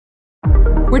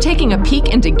We're taking a peek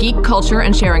into geek culture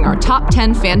and sharing our top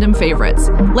 10 fandom favorites.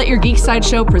 Let Your Geek Side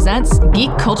Show presents Geek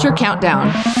Culture Countdown.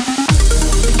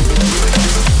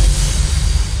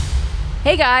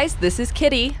 Hey guys, this is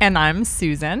Kitty. And I'm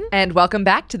Susan. And welcome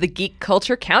back to the Geek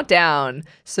Culture Countdown.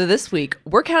 So this week,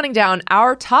 we're counting down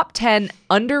our top 10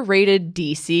 underrated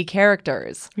DC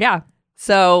characters. Yeah.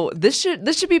 So this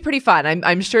should be pretty fun.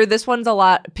 I'm sure this one's a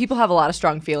lot. People have a lot of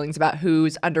strong feelings about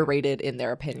who's underrated in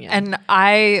their opinion. And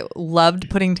I loved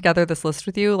putting together this list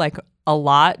with you, like a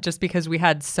lot, just because we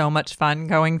had so much fun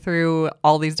going through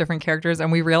all these different characters.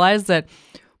 And we realized that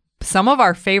some of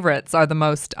our favorites are the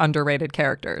most underrated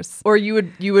characters. Or you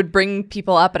would bring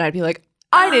people up and I'd be like,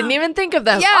 I didn't even think of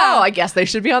them. Yeah. Oh, I guess they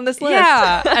should be on this list.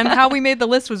 Yeah. And how we made the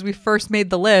list was we first made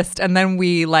the list and then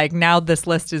we now this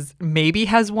list is maybe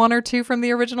has one or two from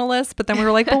the original list. But then we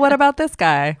were like, but what about this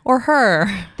guy or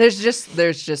her? There's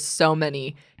just so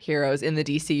many heroes in the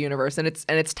DC universe, and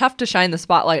it's tough to shine the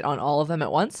spotlight on all of them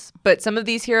at once. But some of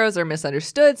these heroes are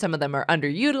misunderstood, some of them are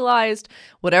underutilized.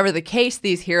 Whatever the case,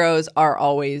 these heroes are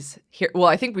always here. Well,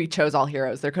 I think we chose all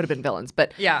heroes. There could have been villains,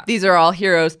 but yeah, these are all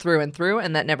heroes through and through,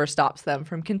 and that never stops them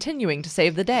from continuing to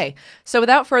save the day. So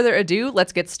without further ado,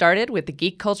 let's get started with the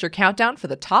Geek Culture Countdown for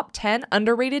the top 10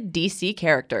 underrated DC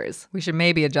characters. We should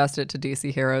maybe adjust it to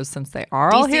DC heroes since they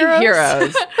are all DC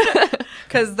heroes.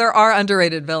 Because there are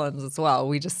underrated villains as well.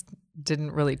 We just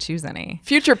didn't really choose any.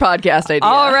 Future podcast idea.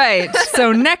 All right.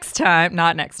 So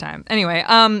not next time. Anyway,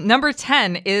 number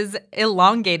 10 is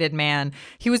Elongated Man.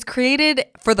 He was created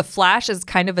for The Flash as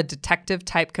kind of a detective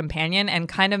type companion and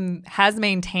kind of has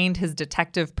maintained his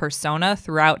detective persona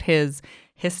throughout his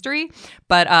history.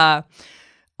 But,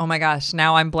 oh my gosh,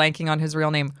 now I'm blanking on his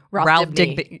real name. Ralph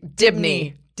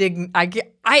Dibny.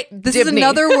 This is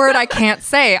another word I can't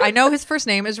say. I know his first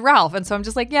name is Ralph, and so I'm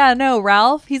just like, yeah, no,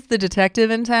 Ralph. He's the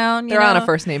detective in town. They're on a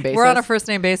first name basis. We're on a first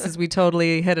name basis. We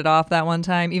totally hit it off that one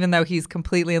time, even though he's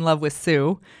completely in love with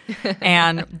Sue,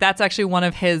 and that's actually one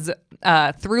of his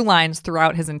through lines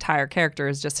throughout his entire character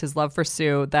is just his love for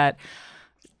Sue that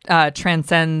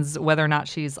transcends whether or not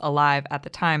she's alive at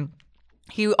the time.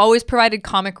 He always provided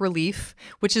comic relief,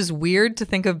 which is weird to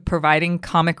think of providing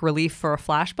comic relief for a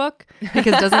Flash book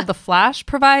because doesn't The Flash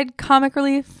provide comic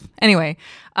relief? Anyway,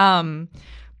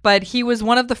 but he was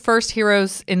one of the first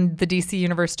heroes in the DC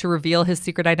universe to reveal his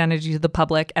secret identity to the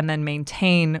public and then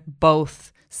maintain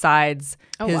both sides.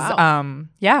 Oh, wow.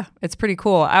 Yeah, it's pretty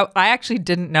cool. I actually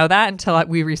didn't know that until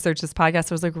we researched this podcast.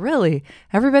 I was like, really?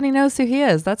 Everybody knows who he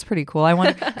is. That's pretty cool. I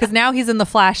want because now he's in the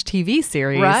Flash TV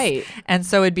series. Right. And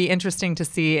so it'd be interesting to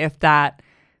see if that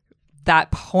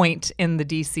point in the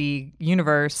DC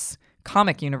universe,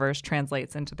 comic universe,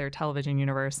 translates into their television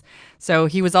universe. So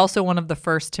he was also one of the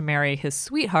first to marry his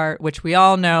sweetheart, which we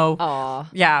all know. Aww.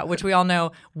 Yeah, which we all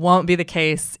know won't be the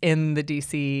case in the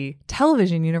DC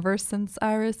television universe since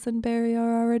Iris and Barry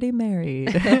are already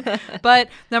married. But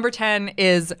number 10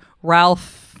 is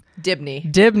Ralph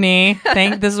Dibny.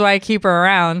 This is why I keep her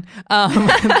around.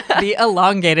 The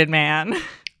Elongated Man.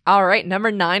 All right,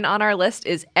 number 9 on our list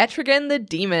is Etrigan the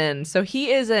Demon. So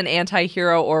he is an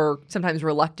anti-hero or sometimes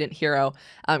reluctant hero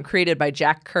created by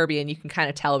Jack Kirby, and you can kind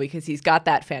of tell because he's got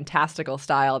that fantastical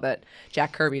style that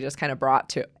Jack Kirby just kind of brought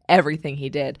to everything he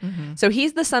did. Mm-hmm. So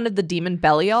he's the son of the demon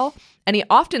Belial, and he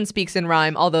often speaks in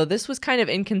rhyme, although this was kind of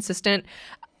inconsistent.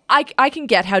 I can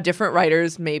get how different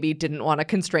writers maybe didn't want to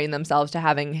constrain themselves to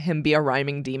having him be a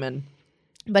rhyming demon.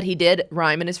 But he did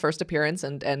rhyme in his first appearance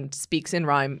and speaks in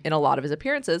rhyme in a lot of his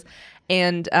appearances.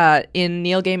 And in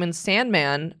Neil Gaiman's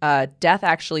Sandman, Death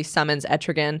actually summons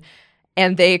Etrigan,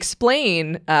 and they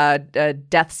explain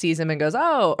Death sees him and goes,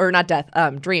 oh, or not Death,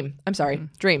 Dream. I'm sorry,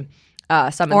 Dream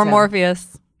summons or him.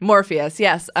 Morpheus,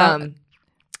 yes. And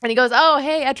he goes, oh,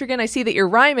 hey, Etrigan, I see that you're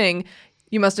rhyming.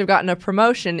 You must have gotten a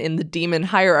promotion in the demon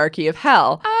hierarchy of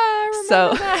hell. I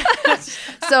remember that.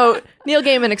 So Neil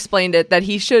Gaiman explained it that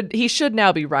he should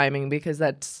now be rhyming because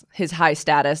that's his high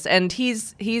status, and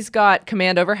he's got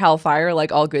command over hellfire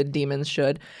like all good demons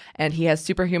should, and he has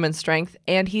superhuman strength,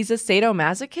 and he's a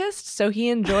sadomasochist, so he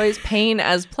enjoys pain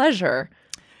as pleasure.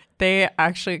 They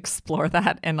actually explore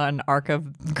that in an arc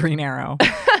of Green Arrow.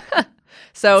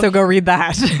 So go read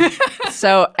that.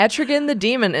 So Etrigan the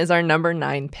Demon is our number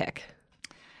 9 pick.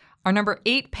 Our number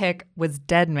 8 pick was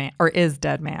Dead Man, or is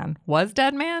Dead Man. Was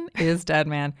Dead Man? Is Dead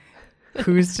Man.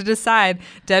 Who's to decide?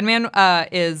 Dead Man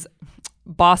is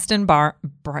Boston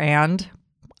Brand.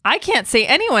 I can't say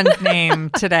anyone's name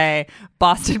today.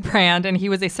 Boston Brand. And he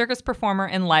was a circus performer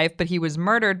in life, but he was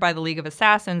murdered by the League of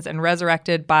Assassins and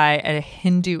resurrected by a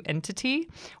Hindu entity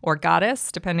or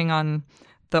goddess, depending on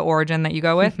the origin that you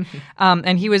go with.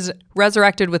 And he was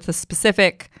resurrected with a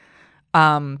specific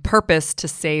purpose to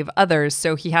save others.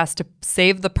 So he has to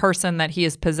save the person that he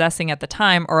is possessing at the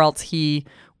time, or else he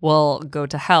will go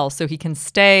to hell. So he can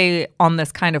stay on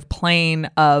this kind of plane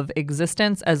of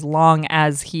existence as long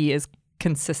as he is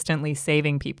consistently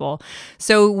saving people.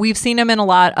 So we've seen him in a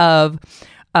lot of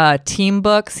team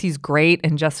books. He's great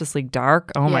in Justice League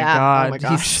Dark. Oh my God. Oh my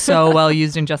gosh. He's so well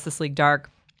used in Justice League Dark.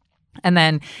 And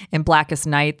then in Blackest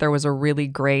Night, there was a really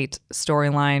great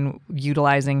storyline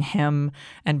utilizing him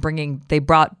and they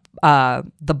brought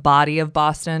the body of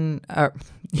Boston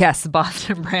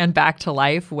Brand back to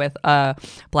life with a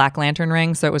Black Lantern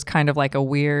ring. So it was kind of like a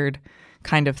weird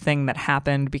kind of thing that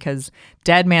happened because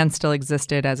Deadman still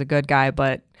existed as a good guy,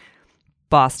 but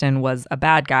Boston was a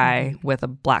bad guy with a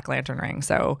Black Lantern ring.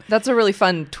 So that's a really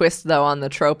fun twist, though, on the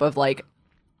trope of like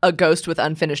a ghost with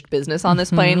unfinished business on this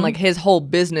plane. Like his whole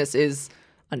business is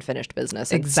unfinished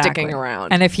business and sticking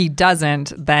around. And if he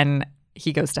doesn't, then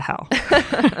he goes to hell.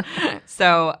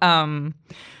 So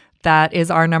that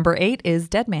is our number 8 is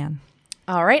Deadman.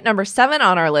 All right. Number 7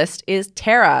 on our list is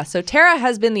Terra. So Terra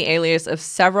has been the alias of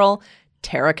several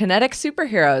Terrakinetic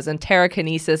superheroes, and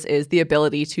Terrakinesis is the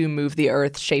ability to move the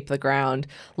earth, shape the ground,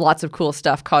 lots of cool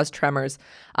stuff, cause tremors.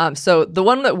 So the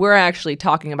one that we're actually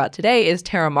talking about today is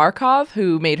Terra Markov,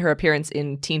 who made her appearance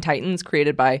in Teen Titans,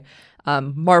 created by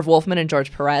Marv Wolfman and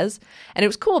George Perez. And it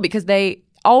was cool because they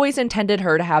always intended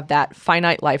her to have that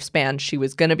finite lifespan. She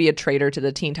was going to be a traitor to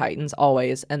the Teen Titans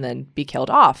always and then be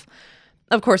killed off.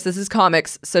 Of course, this is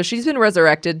comics, so she's been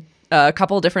resurrected a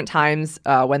couple different times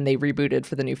when they rebooted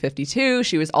for the New 52.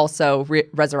 She was also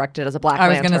resurrected as a Black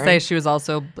Lantern. I was going to say she was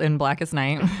also in Blackest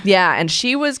Night. Yeah, and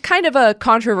she was kind of a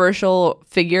controversial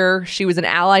figure. She was an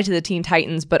ally to the Teen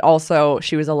Titans, but also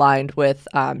she was aligned with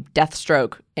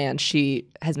Deathstroke, and she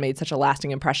has made such a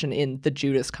lasting impression in the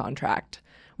Judas Contract,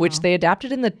 which they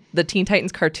adapted in the Teen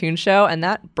Titans cartoon show, and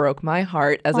that broke my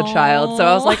heart as a child. So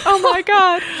I was like, oh my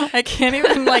God. I can't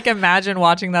even imagine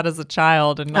watching that as a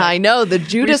child. And I know, the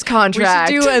Judas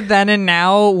Contract. We should do a then and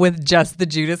now with just the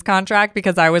Judas Contract,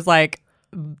 because I was like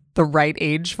the right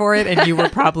age for it, and you were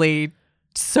probably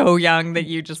so young that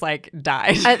you just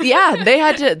died. Yeah, they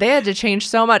had to change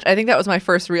so much. I think that was my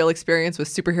first real experience with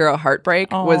superhero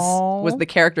heartbreak was the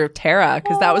character of Terra,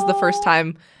 because that was the first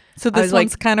time. So this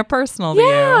one's kind of personal to you.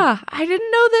 Yeah, I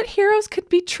didn't know that heroes could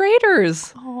be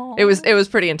traitors. Aww. It was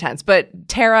pretty intense. But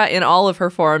Terra, in all of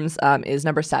her forms, is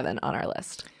number 7 on our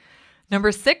list.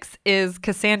 Number 6 is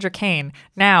Cassandra Cain.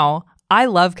 Now, I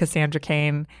love Cassandra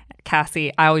Cain.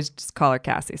 Cassie, I always just call her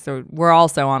Cassie. So we're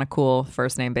also on a cool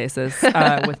first name basis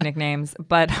with nicknames.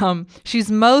 But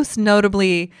she's most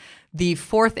notably the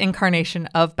 4th incarnation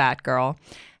of Batgirl.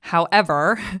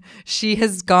 However, she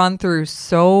has gone through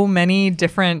so many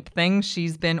different things.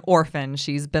 She's been orphaned.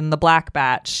 She's been the Black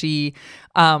Bat. She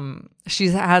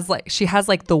has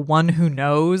the One Who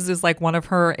Knows is one of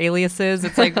her aliases.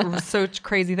 It's such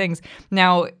crazy things.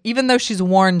 Now, even though she's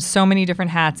worn so many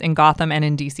different hats in Gotham and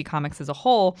in DC Comics as a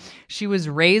whole, she was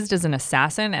raised as an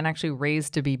assassin and actually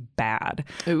raised to be bad.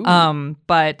 Ooh.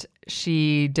 But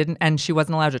she didn't, and she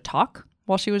wasn't allowed to talk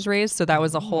while she was raised. So that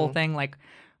was a whole thing.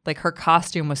 Like her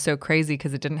costume was so crazy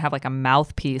because it didn't have a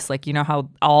mouthpiece. You know how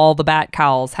all the bat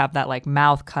cowls have that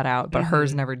mouth cut out, but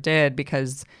hers never did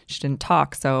because she didn't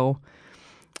talk. So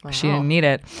she didn't need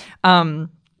it.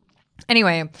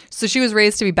 Anyway, so she was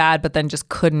raised to be bad, but then just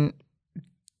couldn't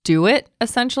do it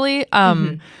essentially.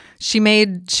 She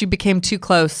became too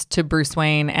close to Bruce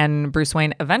Wayne, and Bruce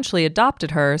Wayne eventually adopted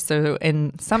her. So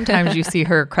sometimes you see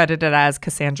her credited as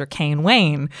Cassandra Cain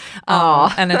Wayne.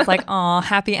 And it's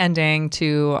happy ending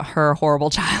to her horrible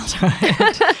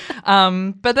childhood.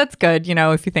 But that's good,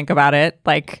 if you think about it.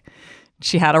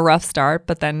 She had a rough start,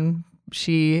 but then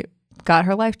she got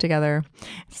her life together.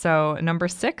 So number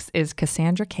 6 is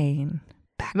Cassandra Cain.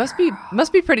 Must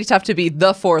be pretty tough to be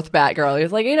the 4th Batgirl. He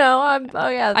was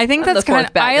I think that's kind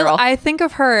of Batgirl. I think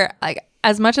of her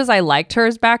as much as I liked her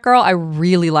as Batgirl, I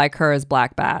really like her as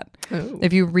Black Bat. Ooh.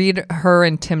 If you read her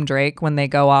and Tim Drake when they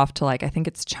go off to I think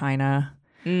it's China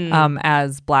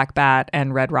as Black Bat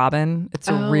and Red Robin, it's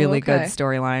a really good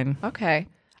storyline. Okay.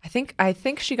 I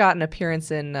think she got an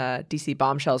appearance in DC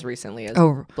Bombshells recently as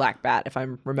Black Bat, if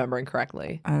I'm remembering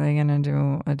correctly. Are they gonna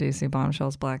do a DC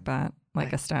Bombshells Black Bat?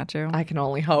 A statue? I can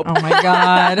only hope. Oh my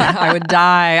God. I would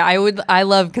die. I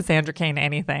love Cassandra Cain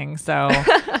anything. So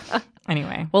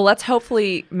anyway. Well, let's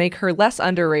hopefully make her less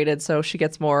underrated so she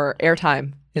gets more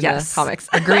airtime in the comics.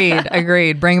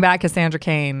 Agreed. Bring back Cassandra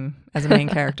Cain as a main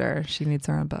character. She needs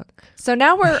her own book. So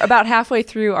now we're about halfway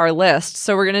through our list.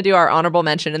 So we're going to do our honorable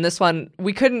mention. And this one,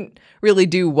 we couldn't really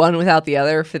do one without the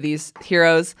other for these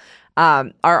heroes.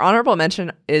 Our honorable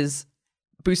mention is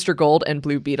Booster Gold and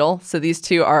Blue Beetle. So these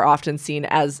two are often seen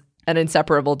as an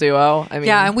inseparable duo. I mean,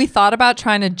 yeah, and we thought about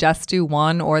trying to just do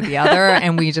one or the other,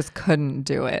 and we just couldn't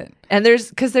do it. And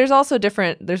there's also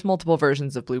there's multiple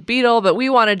versions of Blue Beetle, but we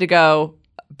wanted to go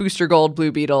Booster Gold,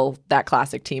 Blue Beetle, that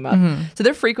classic team up. So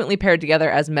they're frequently paired together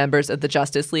as members of the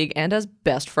Justice League and as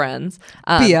best friends.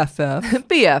 BFF.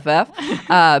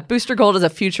 BFF. Booster Gold is a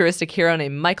futuristic hero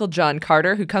named Michael John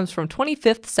Carter who comes from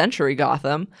 25th century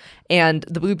Gotham. And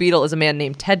the Blue Beetle is a man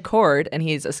named Ted Cord, and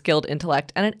he's a skilled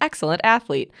intellect and an excellent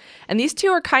athlete. And these two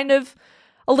are kind of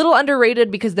a little underrated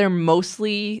because they're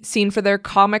mostly seen for their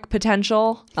comic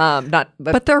potential.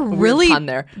 But they're really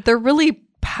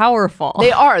powerful.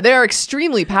 They are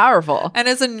extremely powerful. And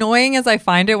as annoying as I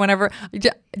find it whenever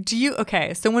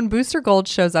so when Booster Gold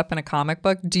shows up in a comic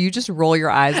book, do you just roll your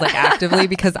eyes like actively?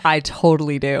 Because I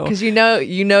totally do. Because you know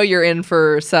you're in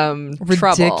for some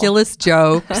ridiculous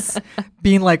jokes,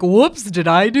 being like, whoops, did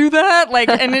I do that? Like,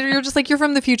 and you're just like, you're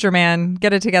from the future, man,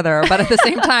 get it together. But at the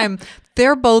same time,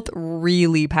 they're both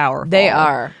really powerful. They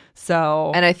are.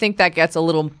 So, and I think that gets a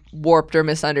little warped or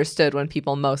misunderstood when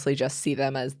people mostly just see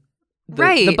them as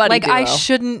the buddy like duo.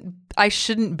 I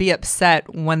shouldn't be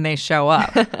upset when they show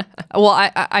up. Well,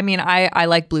 I mean I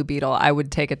like Blue Beetle. I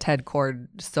would take a Ted Cord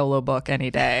solo book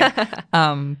any day.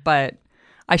 But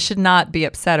I should not be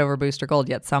upset over Booster Gold,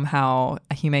 yet somehow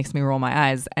he makes me roll my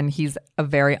eyes, and he's a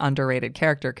very underrated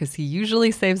character because he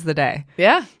usually saves the day.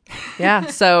 Yeah.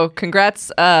 So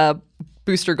congrats,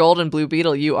 Booster Gold and Blue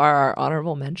Beetle. You are our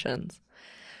honorable mentions.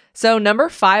 So number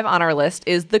 5 on our list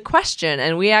is The Question.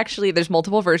 And there's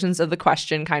multiple versions of The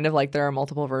Question, kind of like there are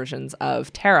multiple versions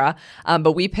of Tara.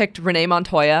 But we picked Renee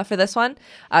Montoya for this one.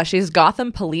 She's a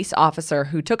Gotham police officer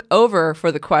who took over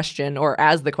for The Question, or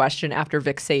as The Question, after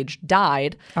Vic Sage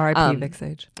died. R.I.P. Vic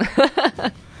Sage.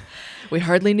 We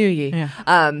hardly knew ye.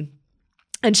 Yeah.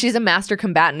 And she's a master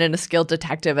combatant and a skilled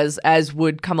detective, as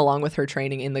would come along with her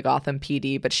training in the Gotham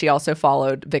PD. But she also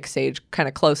followed Vic Sage kind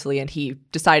of closely, and he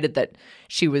decided that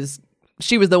she was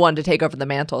the one to take over the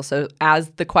mantle. So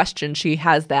as The Question, she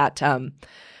has that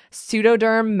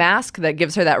pseudoderm mask that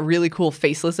gives her that really cool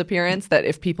faceless appearance that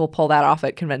if people pull that off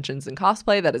at conventions and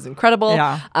cosplay, that is incredible.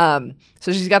 Yeah.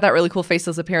 So she's got that really cool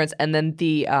faceless appearance, and then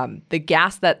the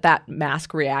gas that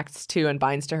mask reacts to and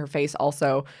binds to her face,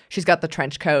 also she's got the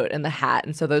trench coat and the hat,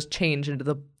 and so those change into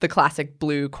the classic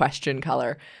blue Question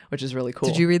color, which is really cool.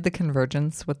 Did you read The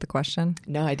Convergence with The Question?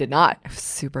 No, I did not. It was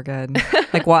super good.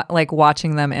 like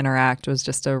watching them interact was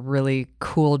just a really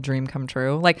cool dream come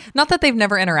true. Like, not that they've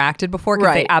never interacted before,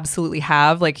 because they absolutely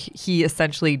have. Like, he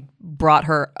essentially brought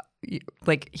her,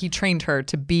 like, he trained her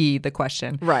to be The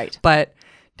Question. Right. But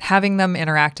having them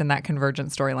interact in that Convergent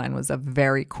storyline was a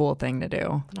very cool thing to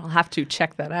do. I'll have to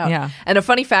check that out. Yeah. And a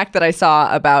funny fact that I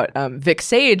saw about Vic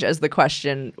Sage as The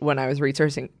Question when I was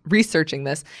researching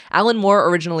this, Alan Moore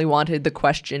originally wanted The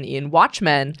Question in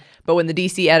Watchmen, but when the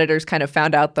DC editors kind of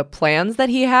found out the plans that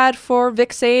he had for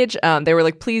Vic Sage, they were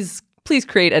like, please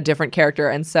create a different character.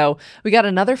 And so we got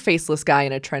another faceless guy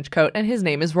in a trench coat, and his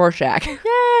name is Rorschach.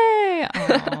 Yay!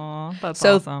 Aww, that's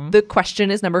awesome. The Question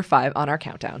is number 5 on our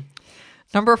countdown.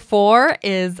 Number 4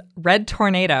 is Red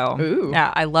Tornado. Ooh.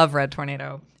 Yeah, I love Red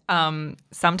Tornado.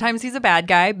 Sometimes he's a bad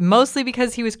guy, mostly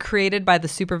because he was created by the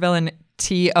supervillain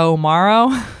T.O. Morrow.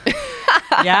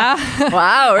 Yeah.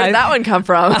 Wow, where did that one come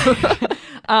from?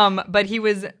 But he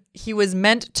was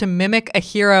meant to mimic a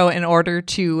hero in order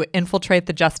to infiltrate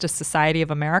the Justice Society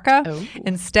of America. Oh.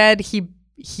 Instead,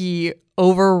 he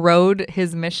overrode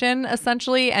his mission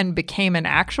essentially and became an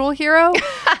actual hero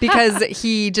because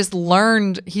he's a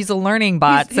learning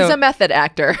bot. He's a method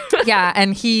actor. Yeah,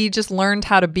 and he just learned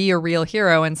how to be a real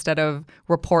hero instead of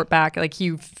report back. Like,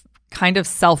 he kind of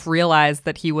self-realized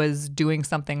that he was doing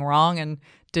something wrong and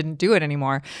didn't do it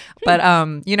anymore. But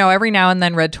every now and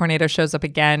then Red Tornado shows up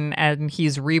again, and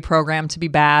he's reprogrammed to be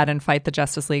bad and fight the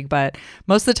Justice League, but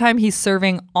most of the time he's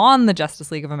serving on the Justice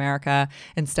League of America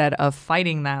instead of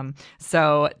fighting them.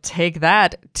 So take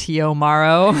that, T.O.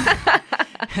 Morrow.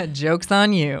 Joke's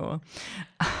on you.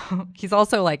 He's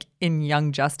also, like, in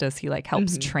Young Justice, he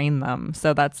helps train them.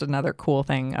 So that's another cool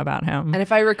thing about him. And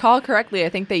if I recall correctly, I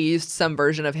think they used some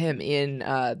version of him in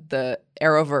the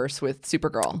Arrowverse with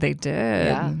Supergirl. They did.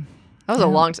 Yeah. That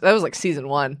was that was like season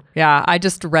 1. Yeah, I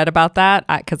just read about that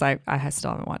because I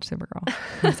still haven't watched Supergirl.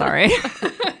 I'm sorry.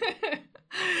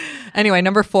 Anyway,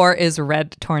 number 4 is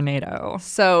Red Tornado.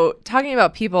 So, talking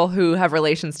about people who have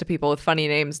relations to people with funny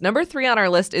names, number 3 on our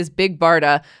list is Big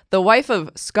Barda, the wife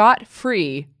of Scott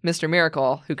Free, Mr.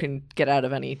 Miracle, who can get out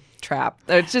of any trap.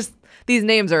 It's just, these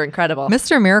names are incredible.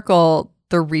 Mr. Miracle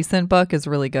The recent book is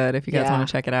really good if you guys want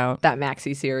to check it out. That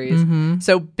maxi series.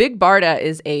 So Big Barda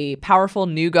is a powerful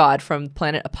new god from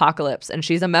planet Apocalypse, and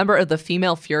she's a member of the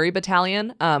Female Fury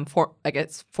Battalion,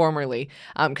 formerly,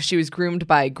 because she was groomed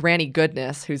by Granny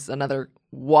Goodness, who's another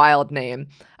wild name,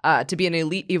 to be an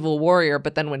elite evil warrior.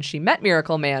 But then when she met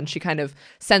Miracle Man, she kind of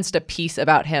sensed a peace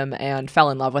about him and fell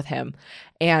in love with him.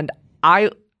 And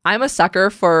I'm a sucker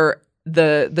for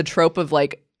the trope of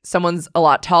like someone's a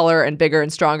lot taller and bigger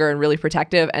and stronger and really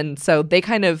protective, and so they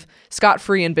kind of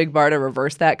scot-free in Big Barda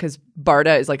reverse that, because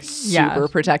Barda is like super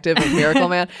protective of Miracle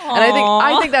Man. And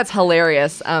I think that's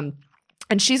hilarious. And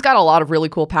she's got a lot of really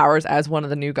cool powers as one of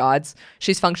the new gods.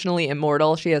 She's functionally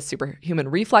immortal. She has superhuman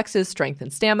reflexes, strength,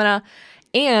 and stamina.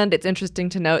 And it's interesting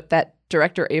to note that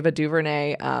director Ava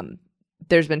DuVernay,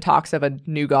 there's been talks of a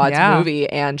New Gods movie,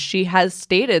 and she has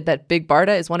stated that Big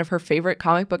Barda is one of her favorite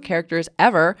comic book characters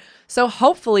ever. So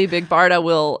hopefully Big Barda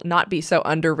will not be so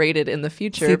underrated in the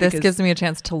future. See, this gives me a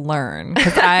chance to learn.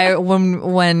 Because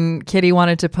when Kitty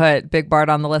wanted to put Big Barda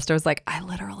on the list, I was like, I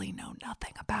literally know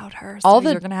nothing about her. So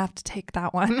you're going to have to take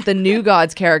that one. The New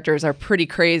Gods characters are pretty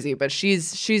crazy, but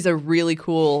she's a really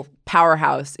cool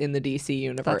powerhouse in the DC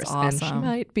universe. That's awesome. And she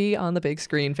might be on the big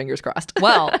screen, fingers crossed.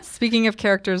 Well, speaking of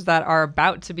characters that are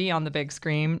about to be on the big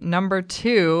screen, number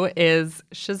 2 is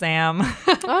Shazam.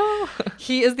 Oh.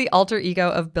 He is the alter ego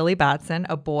of Billy Batson,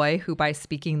 a boy who, by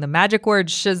speaking the magic word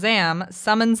Shazam,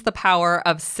 summons the power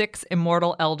of 6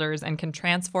 immortal elders and can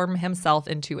transform himself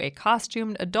into a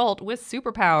costumed adult with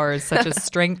superpowers such as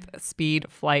strength, speed,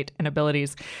 flight, and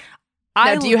abilities.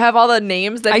 Now, do you have all the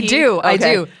names that I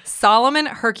do. Solomon,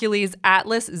 Hercules,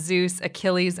 Atlas, Zeus,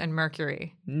 Achilles, and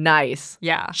Mercury. Nice.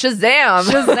 Yeah.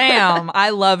 Shazam. I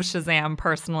love Shazam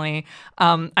personally.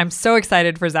 I'm so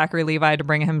excited for Zachary Levi to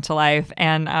bring him to life.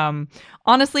 And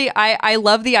honestly, I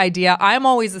love the idea. I'm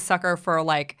always a sucker for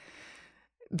like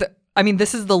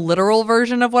this is the literal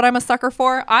version of what I'm a sucker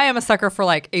for. I am a sucker for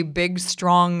like a big,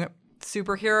 strong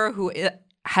superhero who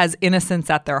has innocence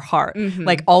at their heart,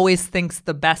 like always thinks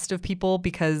the best of people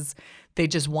because they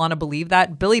just want to believe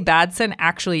that. Billy Batson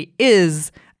actually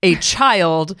is a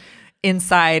child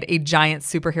inside a giant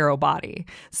superhero body.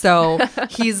 So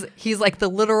he's like the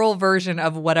literal version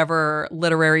of whatever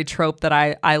literary trope that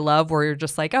I love, where you're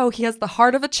just like, oh, he has the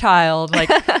heart of a child,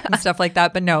 like and stuff like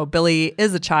that. But no, Billy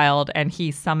is a child and he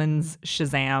summons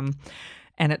Shazam.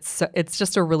 And it's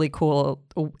just a really cool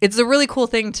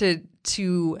thing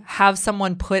to have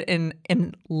someone put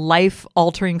in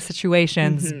life-altering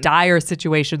situations, dire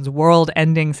situations,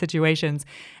 world-ending situations,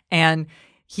 and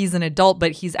he's an adult,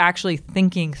 but he's actually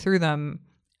thinking through them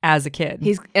as a kid.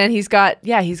 He's got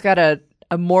a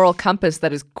moral compass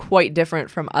that is quite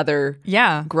different from other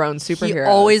grown superheroes. He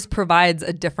always provides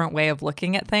a different way of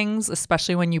looking at things,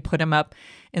 especially when you put him up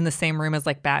in the same room as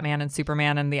like Batman and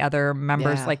Superman and the other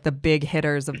members, like the big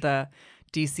hitters of the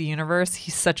DC universe.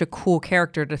 He's such a cool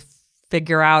character to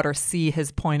figure out or see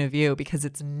his point of view, because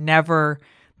it's never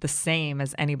the same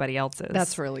as anybody else's.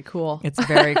 That's really cool. It's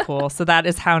very cool. So that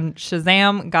is how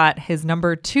Shazam got his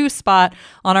number 2 spot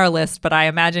on our list, but I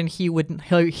imagine he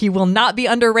will not be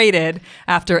underrated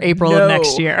after April of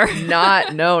next year.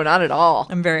 Not at all.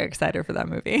 I'm very excited for that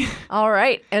movie. All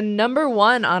right. And number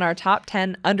 1 on our top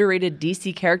 10 underrated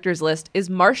DC characters list is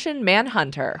Martian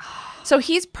Manhunter. So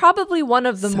he's probably one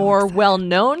of the more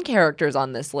well-known characters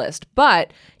on this list,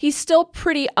 but he's still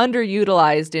pretty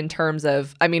underutilized in terms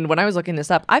of, when I was looking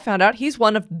this up, I found out he's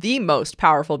one of the most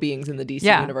powerful beings in the DC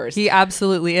universe. He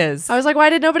absolutely is. I was like, why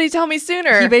did nobody tell me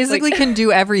sooner? He basically can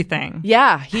do everything.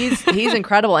 Yeah, he's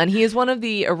incredible. And he is one of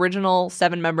the original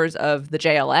 7 members of the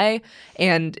JLA,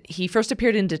 and he first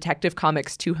appeared in Detective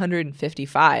Comics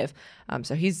 255.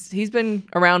 So he's been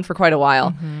around for quite a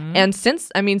while. And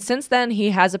since then, he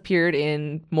has appeared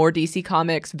in more DC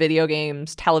Comics, video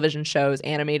games, television shows,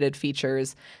 animated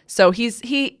features. So he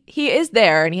is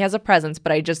there and he has a presence,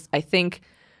 but I think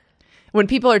when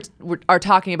people are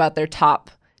talking about their top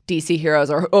DC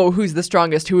heroes, or who's the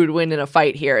strongest, who would win in a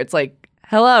fight here, it's like,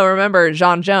 hello, remember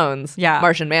Jon Jones,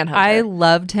 Martian Manhunter. I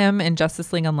loved him in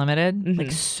Justice League Unlimited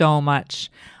like so much.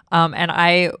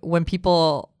 And when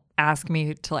people ask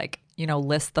me to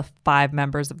list the 5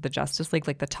 members of the Justice League,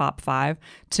 like the top 5,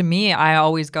 to me, I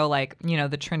always go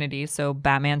the Trinity. So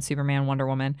Batman, Superman, Wonder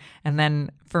Woman. And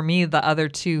then for me, the other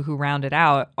 2 who round it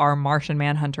out are Martian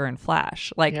Manhunter and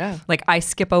Flash. I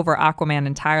skip over Aquaman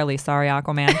entirely. Sorry,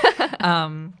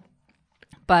 Aquaman.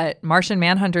 But Martian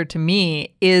Manhunter, to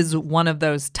me, is one of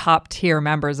those top tier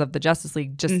members of the Justice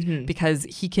League, just because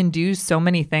he can do so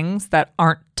many things that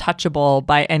aren't touchable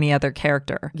by any other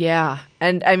character. Yeah.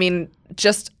 And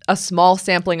just a small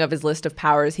sampling of his list of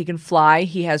powers. He can fly,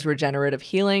 he has regenerative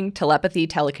healing, telepathy,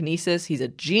 telekinesis, he's a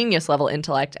genius level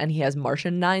intellect, and he has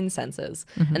Martian 9 senses.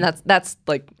 And that's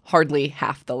like hardly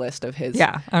half the list of his.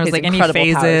 Yeah. I was his like, any incredible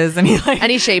phases, powers. and he like,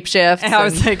 and he shapeshifts. and I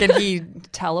was like, and he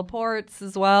teleports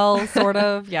as well, sort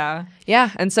of. Yeah.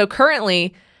 Yeah. And so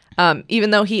currently, even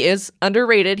though he is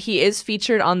underrated, he is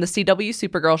featured on the CW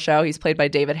Supergirl show. He's played by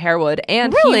David Harewood.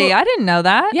 And Really? I didn't know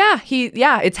that.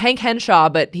 Yeah, it's Hank Henshaw,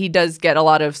 but he does get a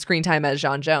lot of screen time as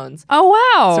John Jones. Oh,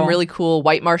 wow. Some really cool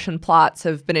white Martian plots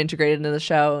have been integrated into the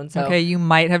show. And so Okay, you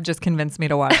might have just convinced me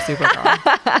to watch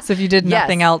Supergirl. So if you did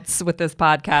nothing else with this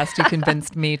podcast, you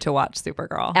convinced me to watch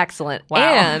Supergirl. Excellent.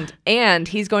 Wow. And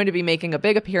he's going to be making a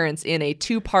big appearance in a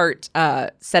 2-part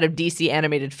set of DC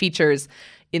animated features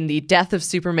in the Death of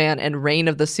Superman and Reign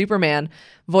of the Superman,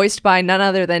 voiced by none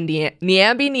other than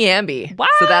Nyambi. Wow.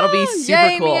 So that'll be super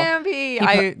Yay, cool.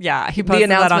 Nyambi. He posted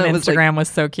that on Instagram, was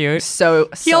so cute. So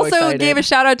He also excited. gave a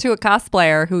shout out to a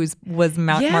cosplayer who was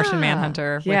Martian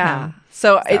Manhunter with him.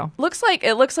 So it looks like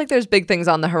there's big things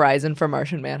on the horizon for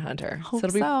Martian Manhunter. So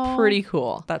it'll be pretty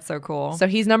cool. That's so cool. So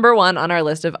he's number 1 on our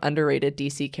list of underrated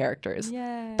DC characters.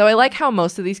 Yay. Though I like how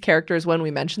most of these characters, when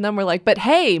we mention them, we're like, but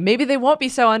hey, maybe they won't be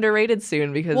so underrated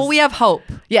soon because... Well, we have hope.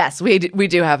 Yes, we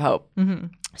do have hope. Mm-hmm.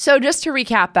 So just to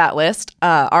recap that list,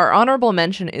 our honorable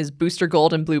mention is Booster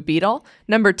Gold and Blue Beetle.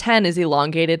 Number 10 is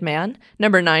Elongated Man.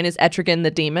 Number 9 is Etrigan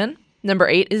the Demon. Number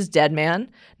 8 is Dead Man.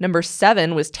 Number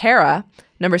 7 was Terra.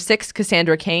 Number 6,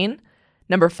 Cassandra Cain.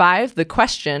 Number 5, The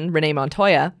Question, Renee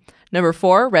Montoya. Number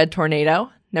 4, Red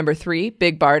Tornado. Number 3,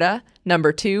 Big Barda.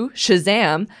 Number 2,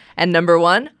 Shazam. And number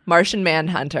 1, Martian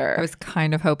Manhunter. I was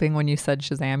kind of hoping when you said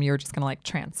Shazam, you were just going to like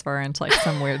transfer into like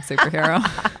some weird superhero.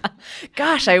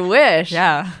 Gosh, I wish.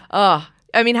 Yeah. Oh,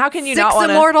 I mean, how can you not 6 want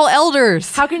to... immortal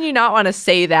elders. How can you not want to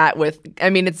say that with... I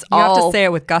mean, it's You all... have to say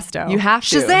it with gusto. You have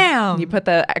to. Shazam! You put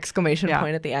the exclamation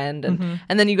point at the end.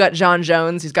 And then you got John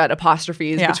Jones, who's got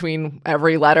apostrophes between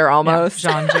every letter almost.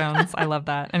 John Jones. I love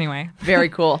that. Anyway. Very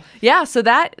cool. Yeah, so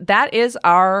that is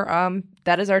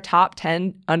our top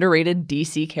 10 underrated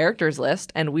DC characters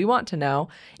list. And we want to know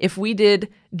if we did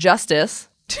justice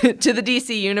to the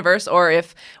DC universe or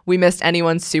if we missed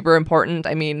anyone super important.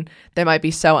 I mean, they might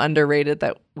be so underrated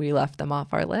that we left them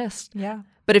off our list. Yeah.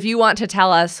 But if you want to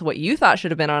tell us what you thought should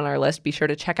have been on our list, be sure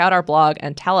to check out our blog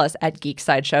and tell us at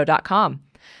geeksideshow.com.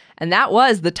 And that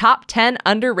was the top 10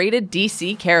 underrated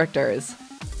DC characters.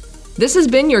 This has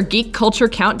been your Geek Culture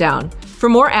Countdown. For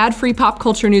more ad-free pop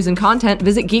culture news and content,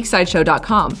 visit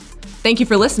geeksideshow.com. Thank you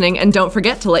for listening, and don't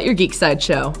forget to let your geek side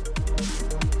show.